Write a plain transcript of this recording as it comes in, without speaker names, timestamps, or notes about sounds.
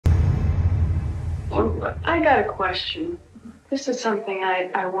Absolutely. I got a question. This is something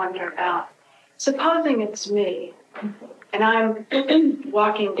I wonder about. Supposing it's me, and I'm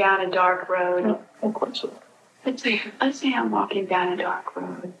walking down a dark road. Of course. Let's say I'm walking down a dark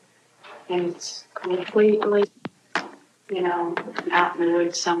road, and it's completely, out in the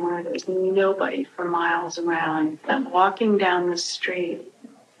woods somewhere. There's nobody for miles around. I'm walking down the street.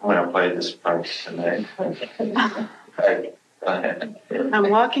 I'm going to play this part tonight. I'm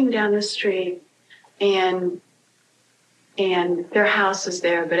walking down the street, and their house is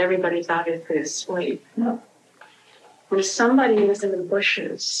there, but everybody's obviously asleep. Yeah. And somebody is in the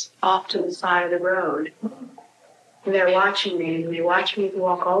bushes off to the side of the road. And they're watching me, and they watch me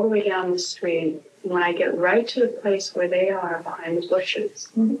walk all the way down the street. And when I get right to the place where they are behind the bushes,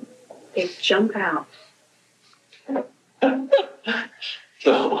 they jump out.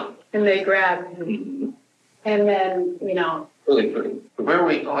 So. And they grab me. And then, Really pretty. Where are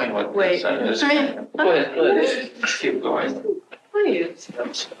we going with this? Go ahead. Let's keep going. Please.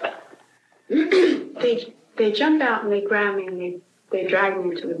 They jump out and they grab me and they drag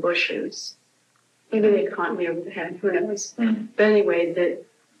me to the bushes. Maybe they caught me over the head, who knows. Mm-hmm. But anyway,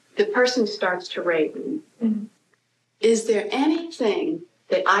 the person starts to rape me. Mm-hmm. Is there anything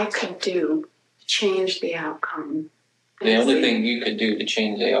that I could do to change the outcome? The only thing you could do to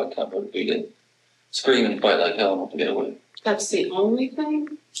change the outcome would be to scream and fight like hell to get away. That's the only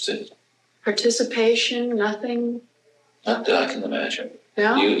thing? So, Participation, nothing? not that I can imagine.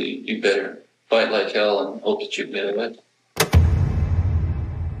 No? You better fight like hell and hope that you get away.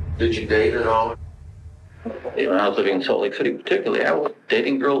 Did you date at all? When I was living in Salt Lake City particularly, I was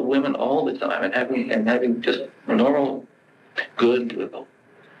dating women all the time and having just normal, good,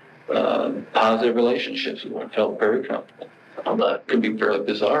 positive relationships where I felt very comfortable. That could be fairly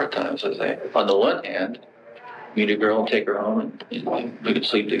bizarre at times. I say, on the one hand, meet a girl and take her home, and we could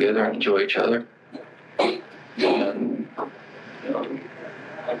sleep together and enjoy each other. And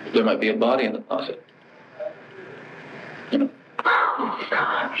there might be a body in the closet. Oh,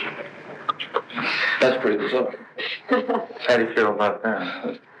 gosh. That's pretty bizarre. How do you feel about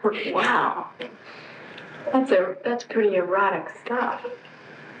that? Wow. That's pretty erotic stuff.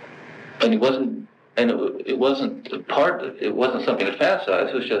 And it wasn't something to fantasize.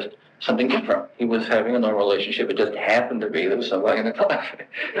 It was just something different. He was having a normal relationship. It just happened to be there was somebody in the closet.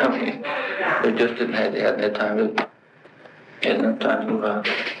 I mean, they just hadn't had time to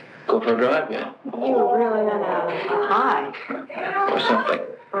go for a drive yet. You were really on a high. Or something.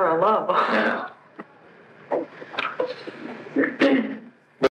 Or a low. Yeah.